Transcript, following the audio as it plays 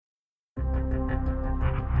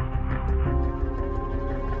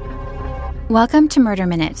Welcome to Murder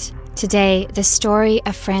Minute. Today, the story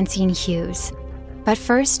of Francine Hughes. But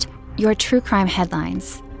first, your true crime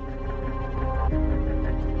headlines.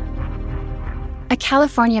 A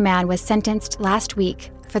California man was sentenced last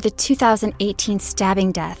week for the 2018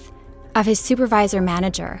 stabbing death of his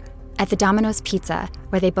supervisor-manager at the Domino's Pizza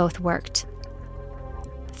where they both worked.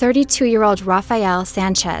 32-year-old Rafael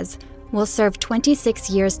Sanchez will serve 26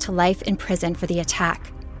 years to life in prison for the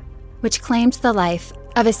attack, which claimed the life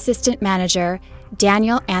of assistant manager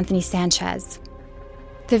Daniel Anthony Sanchez.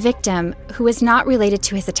 The victim, who is not related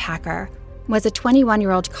to his attacker, was a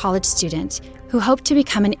 21-year-old college student who hoped to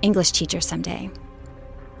become an English teacher someday.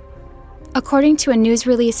 According to a news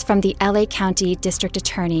release from the LA County District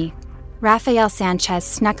Attorney, Rafael Sanchez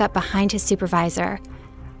snuck up behind his supervisor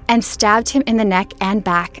and stabbed him in the neck and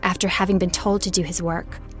back after having been told to do his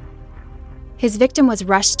work. His victim was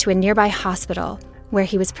rushed to a nearby hospital where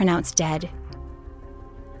he was pronounced dead.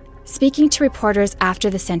 Speaking to reporters after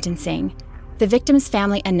the sentencing, the victim's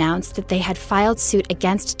family announced that they had filed suit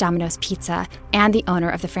against Domino's Pizza and the owner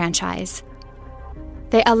of the franchise.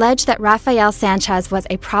 They allege that Rafael Sanchez was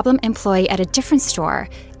a problem employee at a different store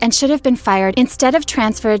and should have been fired instead of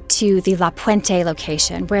transferred to the La Puente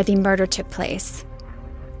location where the murder took place.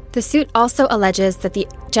 The suit also alleges that the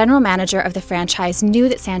general manager of the franchise knew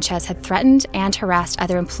that Sanchez had threatened and harassed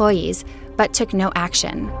other employees, but took no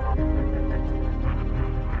action.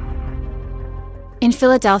 In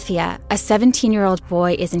Philadelphia, a 17-year-old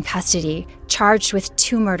boy is in custody, charged with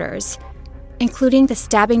 2 murders, including the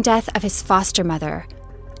stabbing death of his foster mother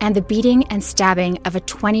and the beating and stabbing of a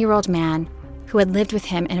 20-year-old man who had lived with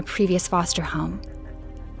him in a previous foster home.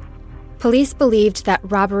 Police believed that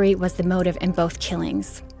robbery was the motive in both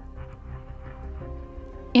killings.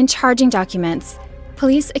 In charging documents,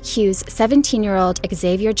 police accused 17-year-old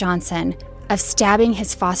Xavier Johnson of stabbing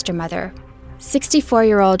his foster mother,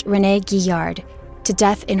 64-year-old Renee Guillard, to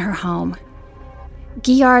death in her home.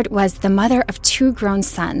 Guillard was the mother of 2 grown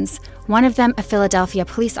sons, one of them a Philadelphia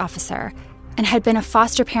police officer, and had been a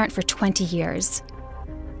foster parent for 20 years.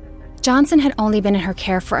 Johnson had only been in her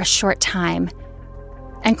care for a short time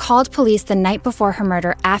and called police the night before her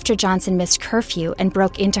murder after Johnson missed curfew and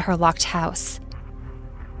broke into her locked house.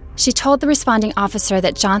 She told the responding officer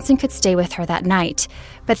that Johnson could stay with her that night,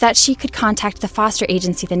 but that she could contact the foster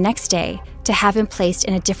agency the next day to have him placed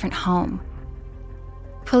in a different home.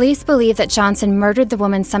 Police believe that Johnson murdered the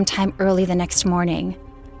woman sometime early the next morning.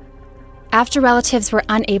 After relatives were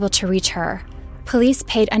unable to reach her, police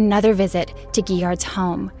paid another visit to Guillard's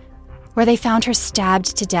home, where they found her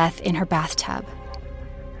stabbed to death in her bathtub.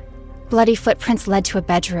 Bloody footprints led to a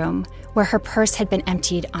bedroom, where her purse had been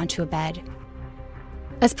emptied onto a bed.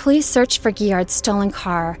 As police searched for Guillard's stolen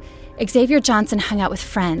car, Xavier Johnson hung out with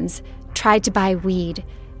friends, tried to buy weed,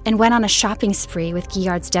 and went on a shopping spree with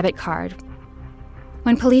Guillard's debit card.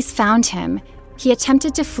 When police found him, he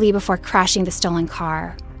attempted to flee before crashing the stolen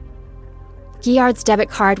car. Guillard's debit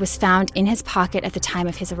card was found in his pocket at the time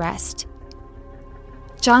of his arrest.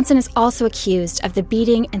 Johnson is also accused of the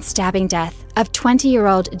beating and stabbing death of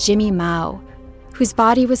 20-year-old Jimmy Mao, whose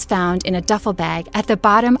body was found in a duffel bag at the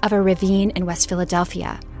bottom of a ravine in West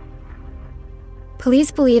Philadelphia. Police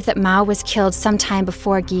believe that Mao was killed sometime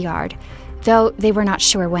before Guillard, though they were not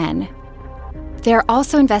sure when. They are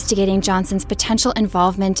also investigating Johnson's potential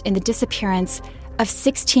involvement in the disappearance of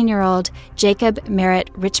 16-year-old Jacob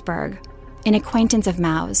Merritt Richburg, an acquaintance of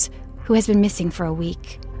Mao's, who has been missing for a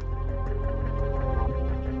week.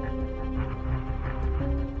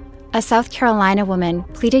 A South Carolina woman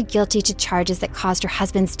pleaded guilty to charges that caused her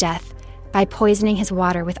husband's death by poisoning his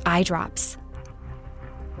water with eye drops.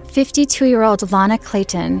 52-year-old Lana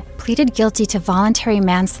Clayton pleaded guilty to voluntary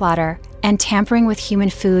manslaughter and tampering with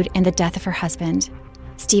human food in the death of her husband,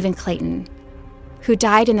 Stephen Clayton, who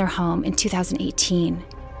died in their home in 2018.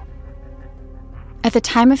 At the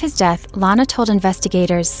time of his death, Lana told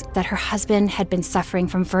investigators that her husband had been suffering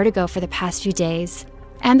from vertigo for the past few days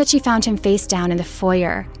and that she found him face down in the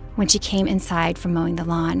foyer when she came inside from mowing the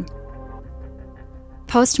lawn.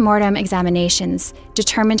 Post-mortem examinations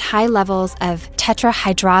determined high levels of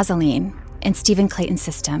tetrahydrozoline in Stephen Clayton's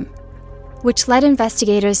system, which led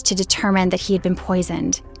investigators to determine that he had been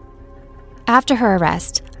poisoned. After her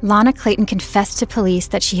arrest, Lana Clayton confessed to police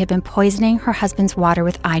that she had been poisoning her husband's water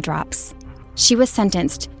with eye drops. She was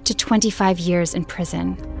sentenced to 25 years in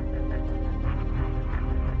prison.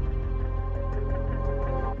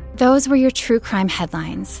 Those were your true crime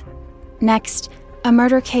headlines. Next, a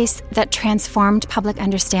murder case that transformed public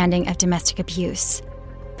understanding of domestic abuse.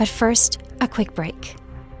 But first, a quick break.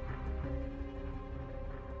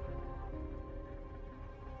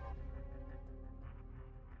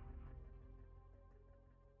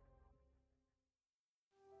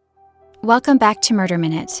 Welcome back to Murder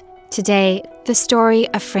Minute. Today, the story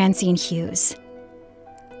of Francine Hughes.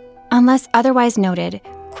 Unless otherwise noted,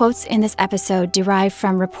 quotes in this episode derive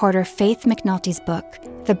from reporter Faith McNulty's book,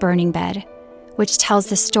 The Burning Bed, which tells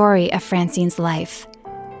the story of Francine's life,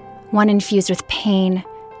 one infused with pain,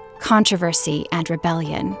 controversy, and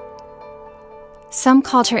rebellion. Some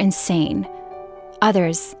called her insane,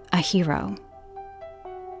 others a hero.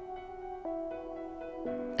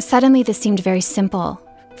 Suddenly, this seemed very simple,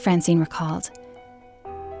 Francine recalled.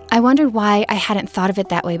 I wondered why I hadn't thought of it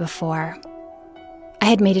that way before. I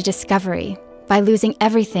had made a discovery. By losing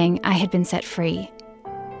everything, I had been set free.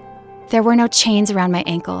 There were no chains around my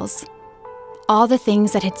ankles. All the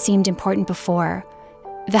things that had seemed important before,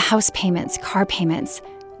 the house payments, car payments,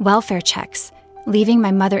 welfare checks, leaving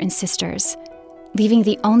my mother and sisters, leaving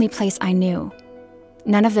the only place I knew,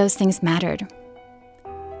 none of those things mattered.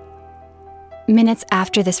 Minutes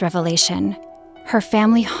after this revelation, her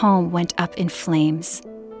family home went up in flames.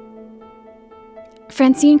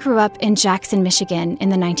 Francine grew up in Jackson, Michigan in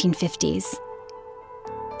the 1950s.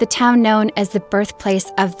 The town known as the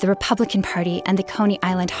birthplace of the Republican Party and the Coney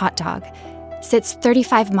Island hot dog sits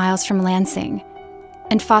 35 miles from Lansing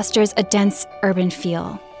and fosters a dense urban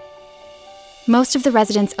feel. Most of the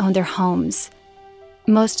residents own their homes.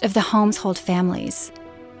 Most of the homes hold families.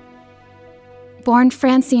 Born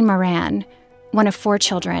Francine Moran, one of 4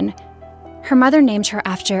 children, her mother named her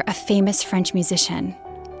after a famous French musician.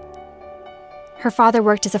 Her father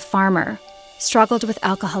worked as a farmer, struggled with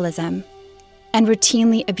alcoholism, and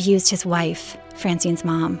routinely abused his wife, Francine's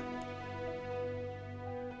mom.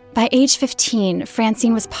 By age 15,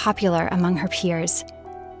 Francine was popular among her peers.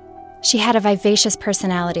 She had a vivacious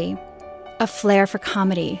personality, a flair for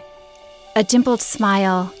comedy, a dimpled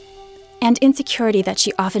smile, and insecurity that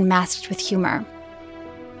she often masked with humor.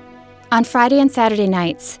 On Friday and Saturday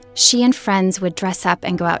nights, she and friends would dress up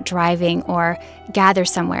and go out driving or gather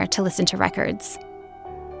somewhere to listen to records.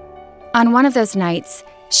 On one of those nights,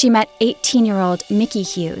 she met 18-year-old Mickey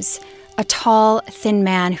Hughes, a tall, thin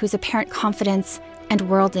man whose apparent confidence and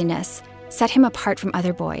worldliness set him apart from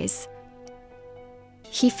other boys.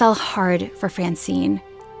 He fell hard for Francine,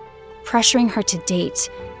 pressuring her to date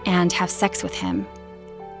and have sex with him.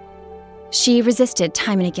 She resisted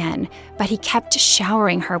time and again, but he kept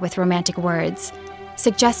showering her with romantic words,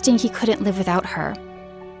 suggesting he couldn't live without her.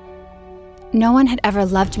 "No one had ever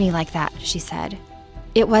loved me like that," she said.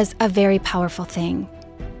 "It was a very powerful thing."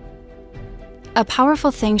 A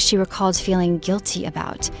powerful thing she recalled feeling guilty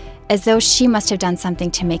about, as though she must have done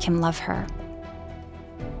something to make him love her.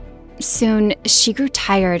 Soon, she grew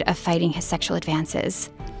tired of fighting his sexual advances.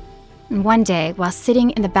 One day, while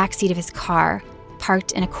sitting in the backseat of his car,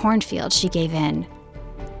 parked in a cornfield, she gave in.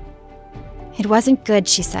 "It wasn't good,"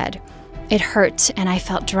 she said. "It hurt, and I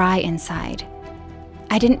felt dry inside.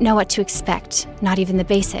 I didn't know what to expect, not even the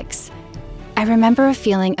basics. I remember a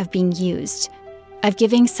feeling of being used, of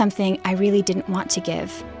giving something I really didn't want to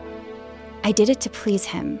give. I did it to please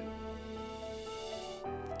him."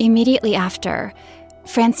 Immediately after,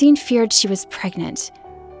 Francine feared she was pregnant.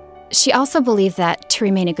 She also believed that to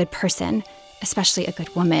remain a good person, especially a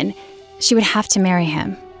good woman, she would have to marry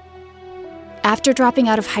him. After dropping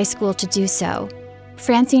out of high school to do so,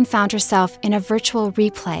 Francine found herself in a virtual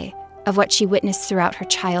replay of what she witnessed throughout her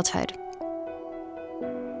childhood.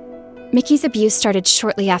 Mickey's abuse started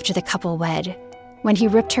shortly after the couple wed, when he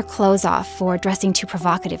ripped her clothes off for dressing too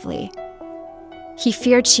provocatively. He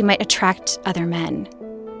feared she might attract other men.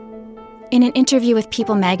 In an interview with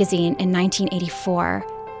People magazine in 1984,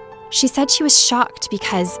 she said she was shocked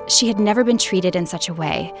because she had never been treated in such a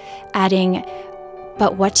way, adding,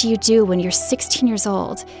 "But what do you do when you're 16 years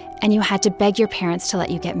old and you had to beg your parents to let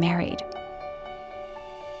you get married?"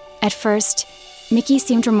 At first, Mickey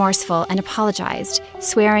seemed remorseful and apologized,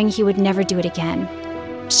 swearing he would never do it again.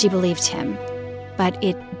 She believed him, but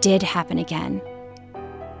it did happen again.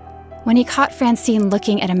 When he caught Francine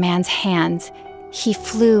looking at a man's hands, he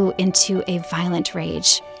flew into a violent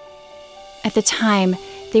rage. At the time,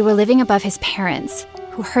 they were living above his parents,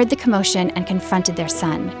 who heard the commotion and confronted their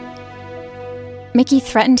son. Mickey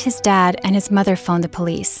threatened his dad, and his mother phoned the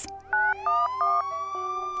police.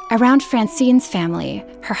 Around Francine's family,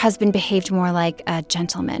 her husband behaved more like a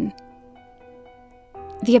gentleman.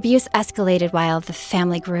 The abuse escalated while the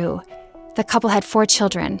family grew. The couple had 4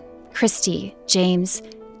 children, Christy, James,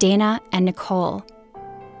 Dana, and Nicole.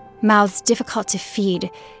 Mouths difficult to feed,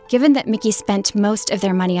 given that Mickey spent most of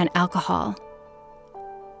their money on alcohol.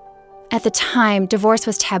 At the time, divorce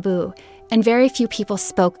was taboo, and very few people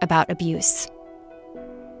spoke about abuse.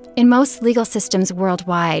 In most legal systems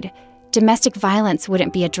worldwide, domestic violence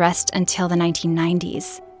wouldn't be addressed until the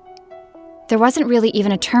 1990s. There wasn't really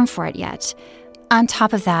even a term for it yet. On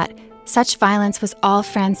top of that, such violence was all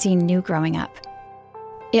Francine knew growing up.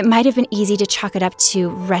 It might have been easy to chalk it up to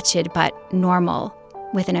wretched but normal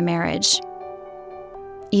within a marriage.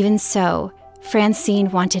 Even so,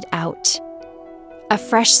 Francine wanted out. A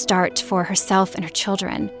fresh start for herself and her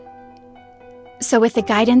children. So with the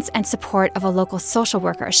guidance and support of a local social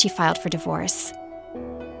worker, she filed for divorce.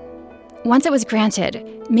 Once it was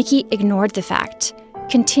granted, Mickey ignored the fact,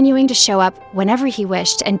 continuing to show up whenever he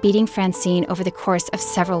wished and beating Francine over the course of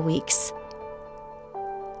several weeks.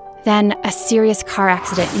 Then a serious car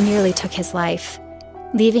accident nearly took his life,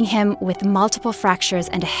 leaving him with multiple fractures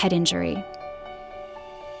and a head injury.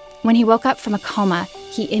 When he woke up from a coma,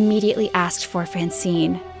 he immediately asked for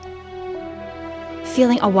Francine.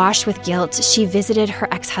 Feeling awash with guilt, she visited her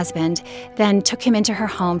ex-husband, then took him into her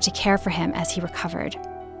home to care for him as he recovered.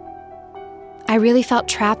 "I really felt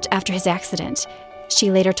trapped after his accident," she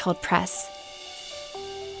later told press.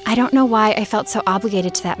 "I don't know why I felt so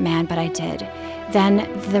obligated to that man, but I did. Then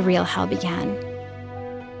the real hell began."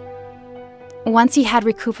 Once he had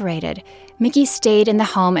recuperated, Mickey stayed in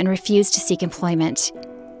the home and refused to seek employment.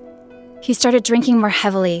 He started drinking more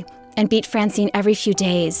heavily and beat Francine every few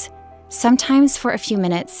days, sometimes for a few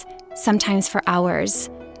minutes, sometimes for hours,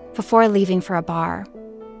 before leaving for a bar.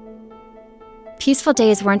 Peaceful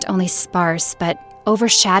days weren't only sparse, but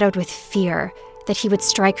overshadowed with fear that he would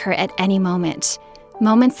strike her at any moment,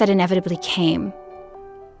 moments that inevitably came.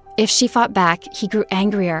 If she fought back, he grew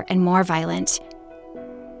angrier and more violent.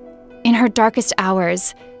 In her darkest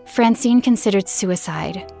hours, Francine considered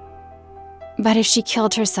suicide. But if she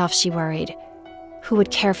killed herself, she worried, who would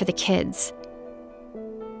care for the kids?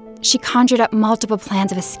 She conjured up multiple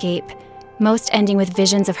plans of escape, most ending with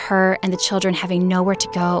visions of her and the children having nowhere to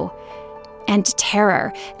go, and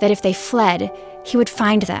terror that if they fled, he would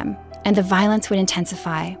find them and the violence would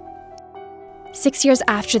intensify. 6 years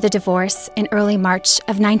after the divorce, in early March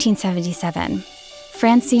of 1977,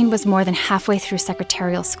 Francine was more than halfway through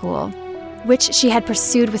secretarial school, which she had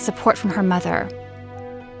pursued with support from her mother.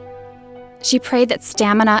 She prayed that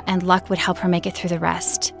stamina and luck would help her make it through the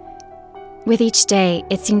rest. With each day,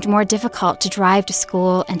 it seemed more difficult to drive to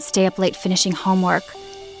school and stay up late finishing homework,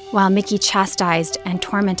 while Mickey chastised and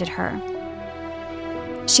tormented her.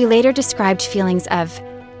 She later described feelings of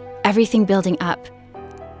everything building up.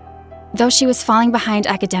 Though she was falling behind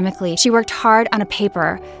academically, she worked hard on a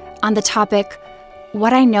paper on the topic,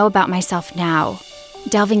 "What I Know About Myself Now,"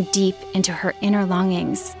 delving deep into her inner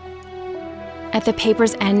longings. At the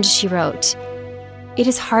paper's end, she wrote, "It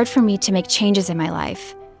is hard for me to make changes in my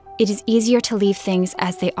life. It is easier to leave things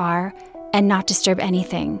as they are and not disturb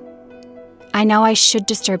anything. I know I should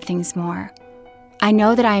disturb things more. I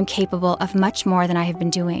know that I am capable of much more than I have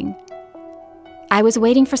been doing. I was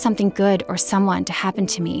waiting for something good or someone to happen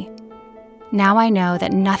to me. Now I know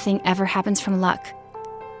that nothing ever happens from luck,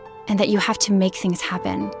 and that you have to make things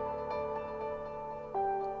happen."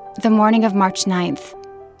 The morning of March 9th,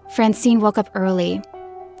 Francine woke up early,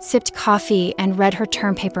 sipped coffee, and read her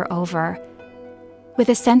term paper over, with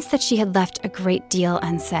a sense that she had left a great deal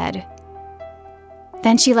unsaid.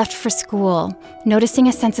 Then she left for school, noticing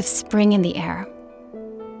a sense of spring in the air.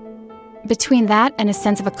 Between that and a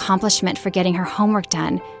sense of accomplishment for getting her homework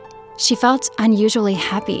done, she felt unusually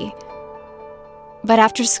happy. But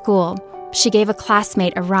after school, she gave a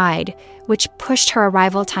classmate a ride, which pushed her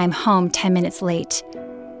arrival time home 10 minutes late.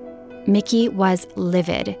 Mickey was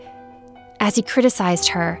livid. As he criticized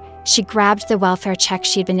her, she grabbed the welfare check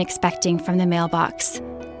she'd been expecting from the mailbox.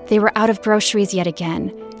 They were out of groceries yet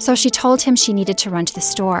again, so she told him she needed to run to the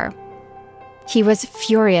store. He was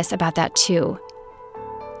furious about that too.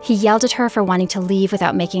 He yelled at her for wanting to leave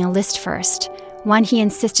without making a list first, one he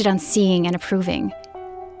insisted on seeing and approving.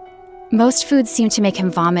 Most foods seemed to make him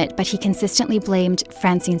vomit, but he consistently blamed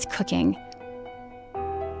Francine's cooking.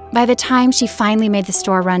 By the time she finally made the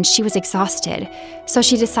store run, she was exhausted, so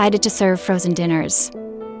she decided to serve frozen dinners.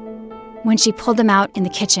 When she pulled them out in the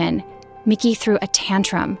kitchen, Mickey threw a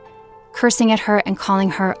tantrum, cursing at her and calling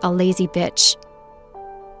her a lazy bitch.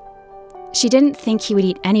 She didn't think he would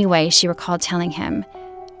eat anyway, she recalled telling him,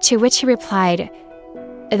 to which he replied,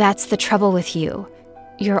 "That's the trouble with you.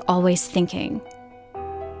 You're always thinking."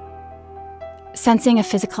 Sensing a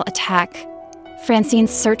physical attack, Francine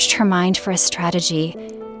searched her mind for a strategy,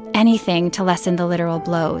 anything to lessen the literal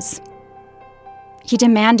blows. He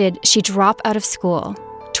demanded she drop out of school,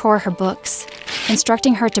 tore her books,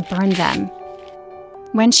 instructing her to burn them.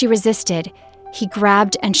 When she resisted, he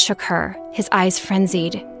grabbed and shook her, his eyes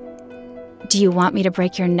frenzied. "Do you want me to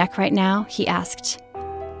break your neck right now?" he asked.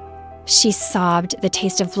 She sobbed, the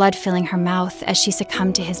taste of blood filling her mouth as she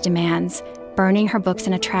succumbed to his demands, burning her books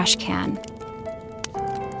in a trash can.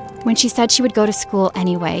 When she said she would go to school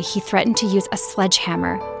anyway, he threatened to use a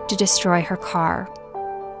sledgehammer to destroy her car.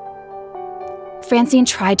 Francine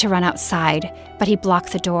tried to run outside, but he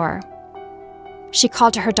blocked the door. She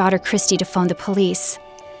called to her daughter Christy to phone the police.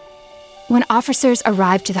 When officers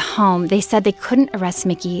arrived to the home, they said they couldn't arrest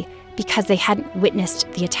Mickey because they hadn't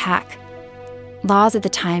witnessed the attack. Laws at the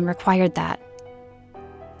time required that.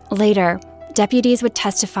 Later, deputies would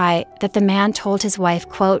testify that the man told his wife,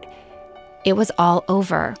 quote, "It was all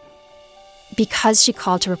over," because she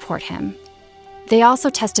called to report him. They also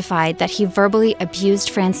testified that he verbally abused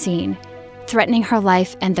Francine, threatening her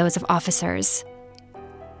life and those of officers.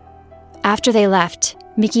 After they left,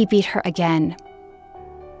 Mickey beat her again.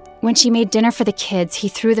 When she made dinner for the kids, he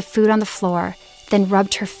threw the food on the floor, then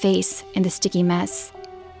rubbed her face in the sticky mess.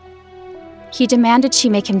 He demanded she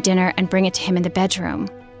make him dinner and bring it to him in the bedroom.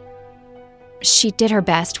 She did her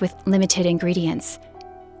best with limited ingredients,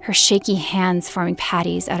 her shaky hands forming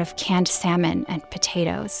patties out of canned salmon and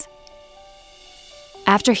potatoes.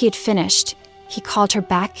 After he had finished, he called her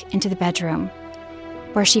back into the bedroom,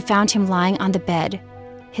 where she found him lying on the bed,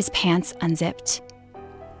 his pants unzipped.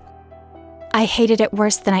 "I hated it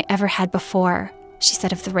worse than I ever had before," she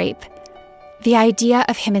said of the rape. "The idea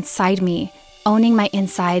of him inside me, owning my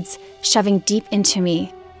insides, shoving deep into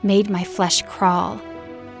me, made my flesh crawl.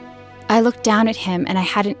 I looked down at him and I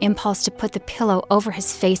had an impulse to put the pillow over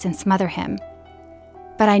his face and smother him.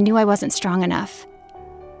 But I knew I wasn't strong enough.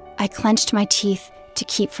 I clenched my teeth to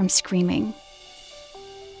keep from screaming."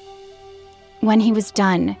 When he was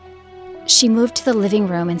done, she moved to the living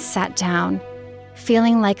room and sat down,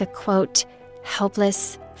 feeling like a, quote,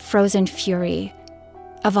 "helpless, frozen fury,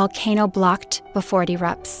 a volcano blocked before it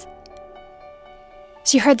erupts."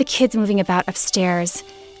 She heard the kids moving about upstairs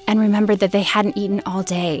and remembered that they hadn't eaten all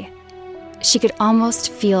day. She could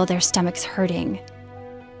almost feel their stomachs hurting.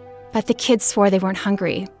 But the kids swore they weren't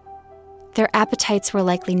hungry. Their appetites were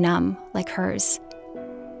likely numb, like hers.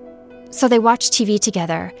 So they watched TV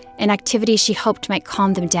together, an activity she hoped might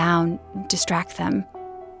calm them down, distract them.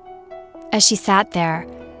 As she sat there,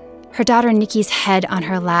 her daughter Nikki's head on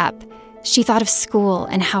her lap, she thought of school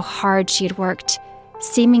and how hard she had worked,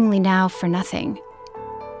 seemingly now for nothing.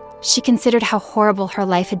 She considered how horrible her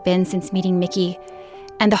life had been since meeting Mickey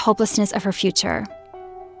and the hopelessness of her future,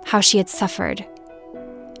 how she had suffered.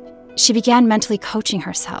 She began mentally coaching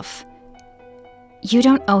herself. "You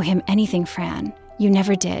don't owe him anything, Fran. You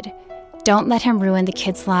never did. Don't let him ruin the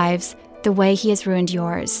kids' lives the way he has ruined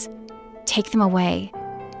yours. Take them away.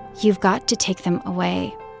 You've got to take them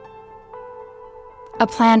away." A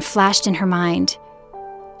plan flashed in her mind.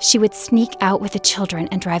 She would sneak out with the children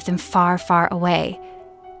and drive them far, far away.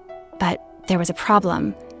 But there was a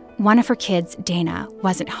problem. One of her kids, Dana,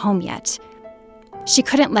 wasn't home yet. She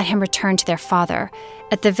couldn't let him return to their father.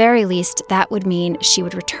 At the very least, that would mean she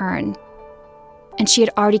would return. And she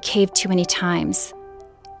had already caved too many times.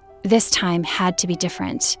 This time had to be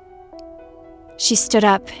different. She stood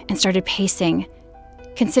up and started pacing,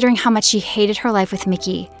 considering how much she hated her life with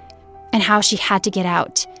Mickey and how she had to get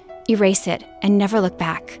out, erase it, and never look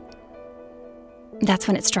back. That's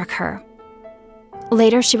when it struck her.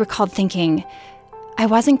 Later, she recalled thinking, I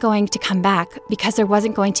wasn't going to come back because there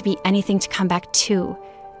wasn't going to be anything to come back to,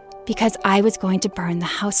 because I was going to burn the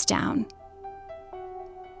house down.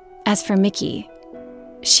 As for Mickey,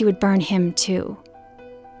 she would burn him too.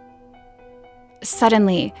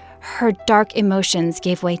 Suddenly, her dark emotions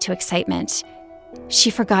gave way to excitement. She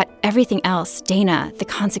forgot everything else, Dana, the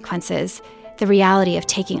consequences, the reality of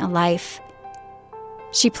taking a life.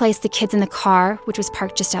 She placed the kids in the car, which was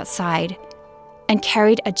parked just outside, and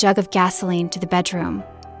carried a jug of gasoline to the bedroom.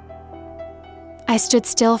 I stood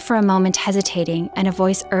still for a moment, hesitating, and a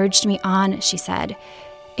voice urged me on, she said.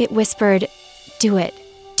 It whispered, "Do it,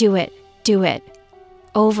 do it, do it,"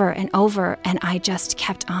 over and over, and I just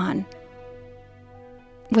kept on.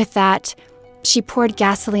 With that, she poured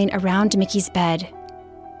gasoline around Mickey's bed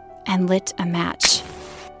and lit a match.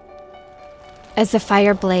 As the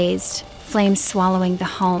fire blazed, flames swallowing the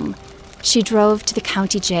home, she drove to the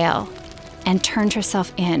county jail and turned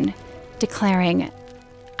herself in, declaring,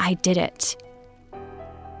 I did it.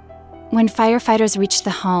 When firefighters reached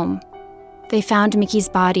the home, they found Mickey's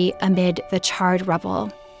body amid the charred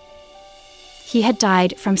rubble. He had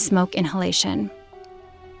died from smoke inhalation.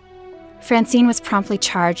 Francine was promptly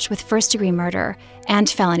charged with first-degree murder and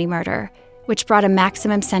felony murder, which brought a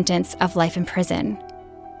maximum sentence of life in prison.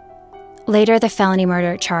 Later, the felony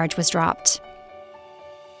murder charge was dropped.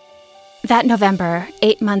 That November,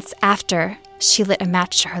 8 months after she lit a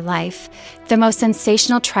match to her life, the most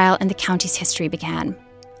sensational trial in the county's history began.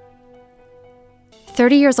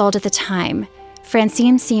 30 years old at the time,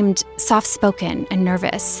 Francine seemed soft-spoken and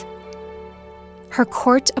nervous. Her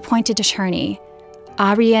court-appointed attorney,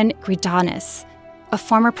 Arian Gridanis, a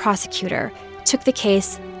former prosecutor, took the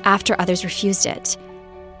case after others refused it.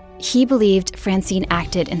 He believed Francine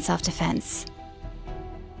acted in self-defense.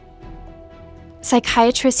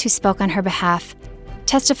 Psychiatrists who spoke on her behalf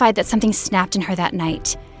testified that something snapped in her that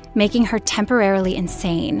night, making her temporarily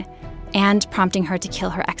insane and prompting her to kill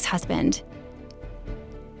her ex-husband.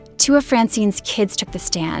 2 of Francine's kids took the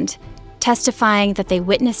stand, testifying that they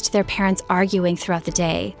witnessed their parents arguing throughout the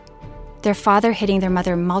day, their father hitting their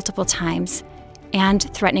mother multiple times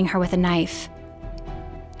and threatening her with a knife.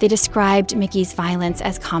 They described Mickey's violence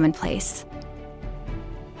as commonplace.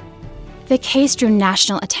 The case drew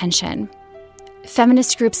national attention.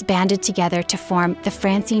 Feminist groups banded together to form the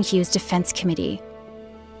Francine Hughes Defense Committee,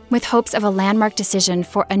 with hopes of a landmark decision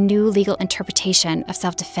for a new legal interpretation of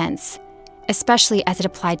self-defense, especially as it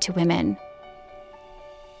applied to women.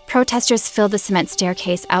 Protesters filled the cement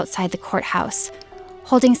staircase outside the courthouse,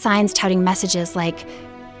 holding signs touting messages like,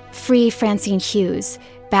 "Free Francine Hughes,"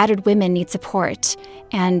 "Battered women need support,"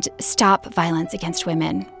 and "Stop violence against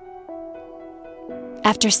women."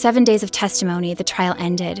 After 7 days of testimony, the trial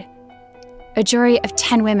ended. A jury of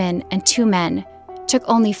 10 women and 2 men took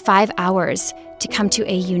only 5 hours to come to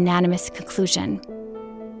a unanimous conclusion.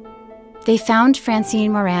 They found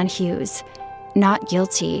Francine Moran Hughes not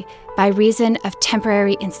guilty by reason of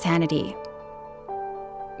temporary insanity.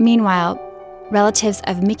 Meanwhile, relatives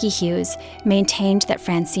of Mickey Hughes maintained that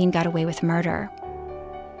Francine got away with murder.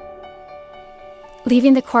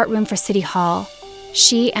 Leaving the courtroom for City Hall,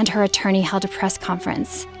 she and her attorney held a press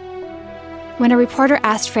conference. When a reporter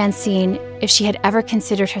asked Francine if she had ever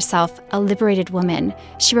considered herself a liberated woman,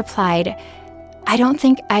 she replied, "I don't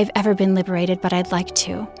think I've ever been liberated, but I'd like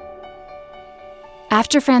to."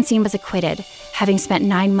 After Francine was acquitted, having spent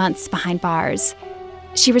 9 months behind bars,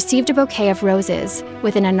 she received a bouquet of roses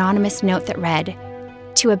with an anonymous note that read,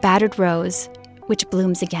 "To a battered rose, which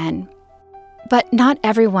blooms again." But not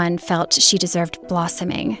everyone felt she deserved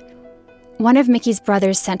blossoming. One of Mickey's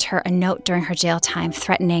brothers sent her a note during her jail time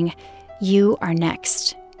threatening, "You are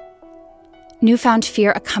next." Newfound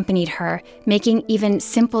fear accompanied her, making even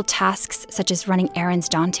simple tasks such as running errands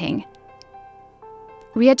daunting.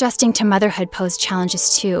 Readjusting to motherhood posed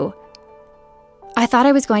challenges too. "I thought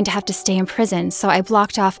I was going to have to stay in prison, so I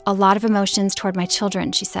blocked off a lot of emotions toward my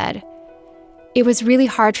children," she said. "It was really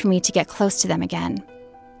hard for me to get close to them again."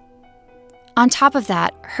 On top of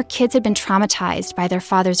that, her kids had been traumatized by their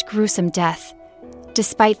father's gruesome death,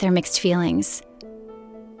 despite their mixed feelings.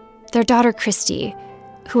 Their daughter, Christy,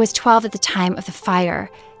 who was 12 at the time of the fire,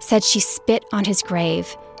 said she spit on his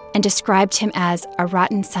grave and described him as a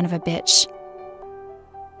rotten son of a bitch.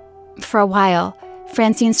 For a while,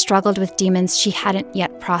 Francine struggled with demons she hadn't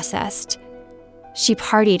yet processed. She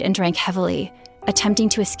partied and drank heavily, attempting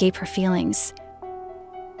to escape her feelings.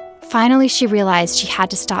 Finally, she realized she had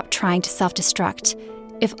to stop trying to self-destruct,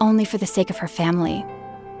 if only for the sake of her family.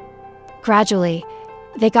 Gradually,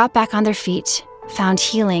 they got back on their feet, found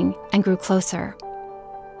healing, and grew closer.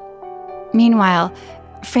 Meanwhile,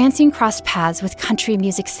 Francine crossed paths with country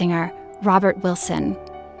music singer Robert Wilson.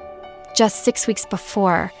 Just 6 weeks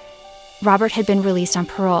before, Robert had been released on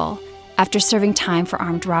parole after serving time for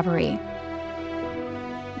armed robbery.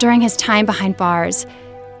 During his time behind bars,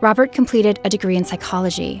 Robert completed a degree in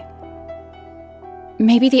psychology.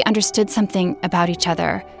 Maybe they understood something about each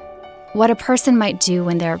other, what a person might do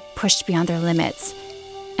when they're pushed beyond their limits,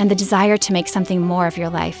 and the desire to make something more of your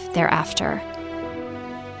life thereafter.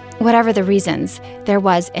 Whatever the reasons, there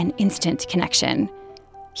was an instant connection.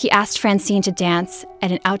 He asked Francine to dance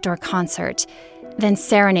at an outdoor concert, then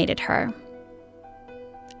serenaded her.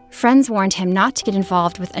 Friends warned him not to get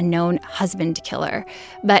involved with a known husband killer,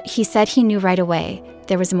 but he said he knew right away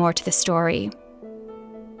there was more to the story.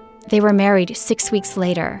 They were married 6 weeks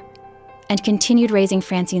later and continued raising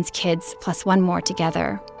Francine's kids plus 1 more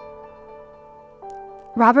together.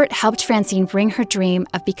 Robert helped Francine bring her dream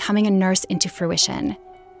of becoming a nurse into fruition.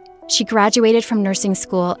 She graduated from nursing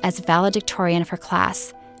school as valedictorian of her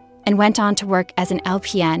class and went on to work as an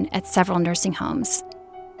LPN at several nursing homes.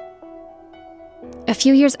 A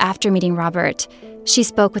few years after meeting Robert, she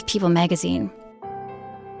spoke with People magazine.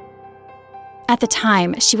 At the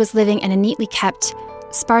time, she was living in a neatly kept,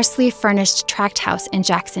 sparsely furnished tract house in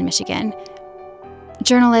Jackson, Michigan.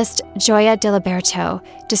 Journalist Joya DiLiberto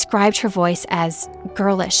described her voice as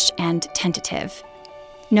girlish and tentative,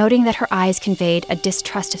 noting that her eyes conveyed a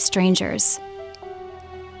distrust of strangers.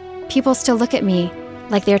 "People still look at me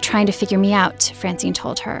like they're trying to figure me out," Francine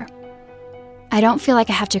told her. "I don't feel like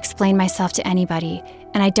I have to explain myself to anybody,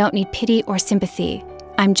 and I don't need pity or sympathy.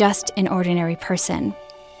 I'm just an ordinary person."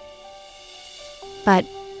 But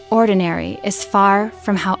ordinary is far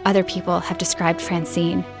from how other people have described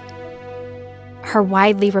Francine. Her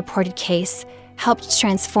widely reported case helped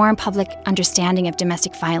transform public understanding of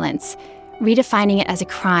domestic violence, redefining it as a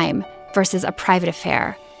crime versus a private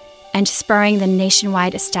affair, and spurring the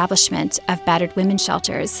nationwide establishment of battered women's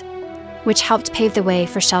shelters, which helped pave the way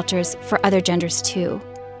for shelters for other genders too.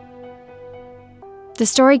 The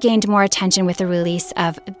story gained more attention with the release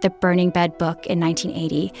of the Burning Bed book in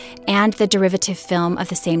 1980 and the derivative film of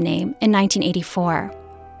the same name in 1984.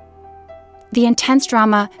 The intense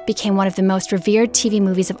drama became one of the most revered TV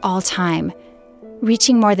movies of all time,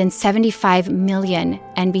 reaching more than 75 million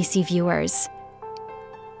NBC viewers.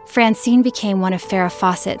 Francine became one of Farrah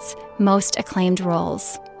Fawcett's most acclaimed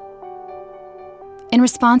roles. In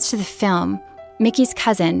response to the film, Mickey's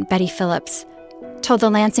cousin, Betty Phillips, told the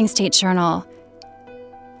Lansing State Journal,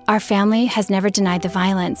 "Our family has never denied the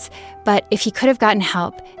violence, but if he could have gotten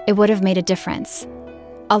help, it would have made a difference.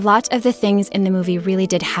 A lot of the things in the movie really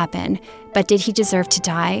did happen, but did he deserve to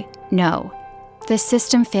die? No. The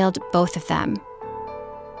system failed both of them."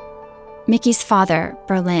 Mickey's father,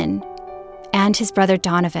 Berlin, and his brother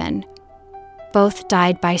Donovan both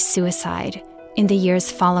died by suicide in the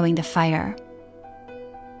years following the fire.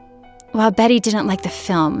 While Betty didn't like the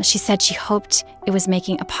film, she said she hoped it was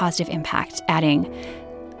making a positive impact, adding,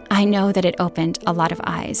 "I know that it opened a lot of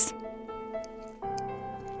eyes."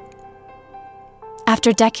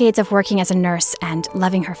 After decades of working as a nurse and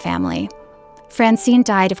loving her family, Francine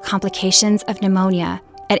died of complications of pneumonia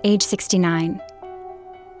at age 69.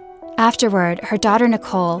 Afterward, her daughter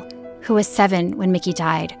Nicole, who was 7 when Mickey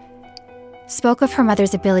died, spoke of her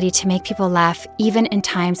mother's ability to make people laugh even in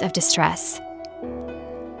times of distress.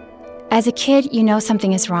 "As a kid, you know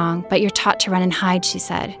something is wrong, but you're taught to run and hide," she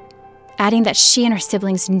said, adding that she and her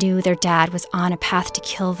siblings knew their dad was on a path to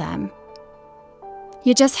kill them.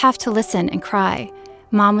 "You just have to listen and cry.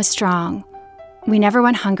 Mom was strong. We never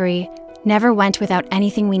went hungry, never went without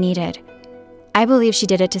anything we needed. I believe she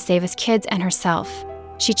did it to save us kids and herself.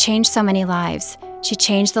 She changed so many lives. She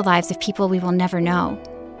changed the lives of people we will never know."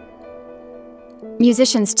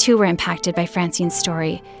 Musicians too were impacted by Francine's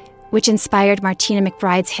story, which inspired Martina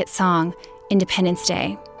McBride's hit song, Independence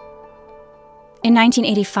Day. In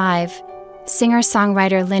 1985,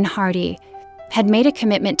 singer-songwriter Lynn Hardy had made a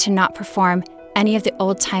commitment to not perform any of the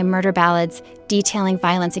old-time murder ballads detailing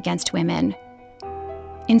violence against women.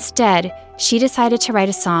 Instead, she decided to write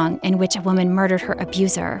a song in which a woman murdered her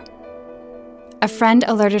abuser. A friend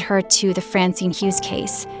alerted her to the Francine Hughes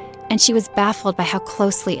case, and she was baffled by how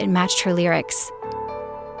closely it matched her lyrics.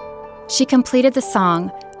 She completed the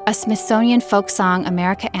song, a Smithsonian Folk Song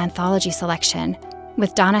America Anthology selection,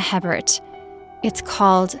 with Donna Hebert. It's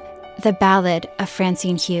called The Ballad of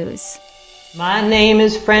Francine Hughes. My name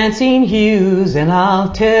is Francine Hughes, and I'll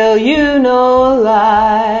tell you no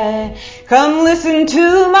lie. Come listen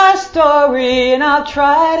to my story, and I'll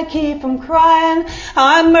try to keep from crying.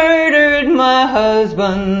 I murdered my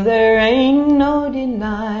husband, there ain't no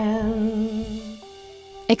denying.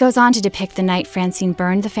 It goes on to depict the night Francine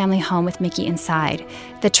burned the family home with Mickey inside,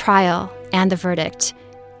 the trial, and the verdict,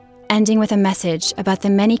 ending with a message about the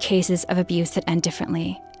many cases of abuse that end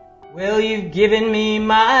differently. Well, you've given me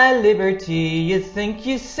my liberty, you think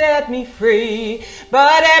you set me free,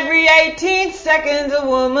 but every 18 seconds a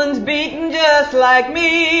woman's beaten just like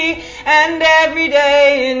me, and every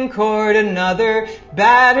day in court another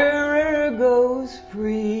batterer goes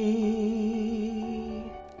free.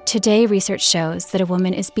 Today, research shows that a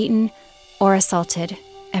woman is beaten or assaulted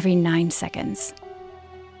every 9 seconds.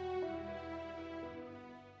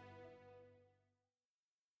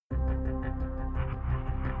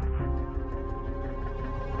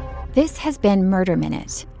 This has been Murder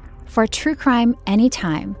Minute. For true crime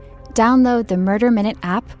anytime, download the Murder Minute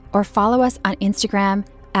app or follow us on Instagram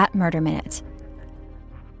 @Murder Minute.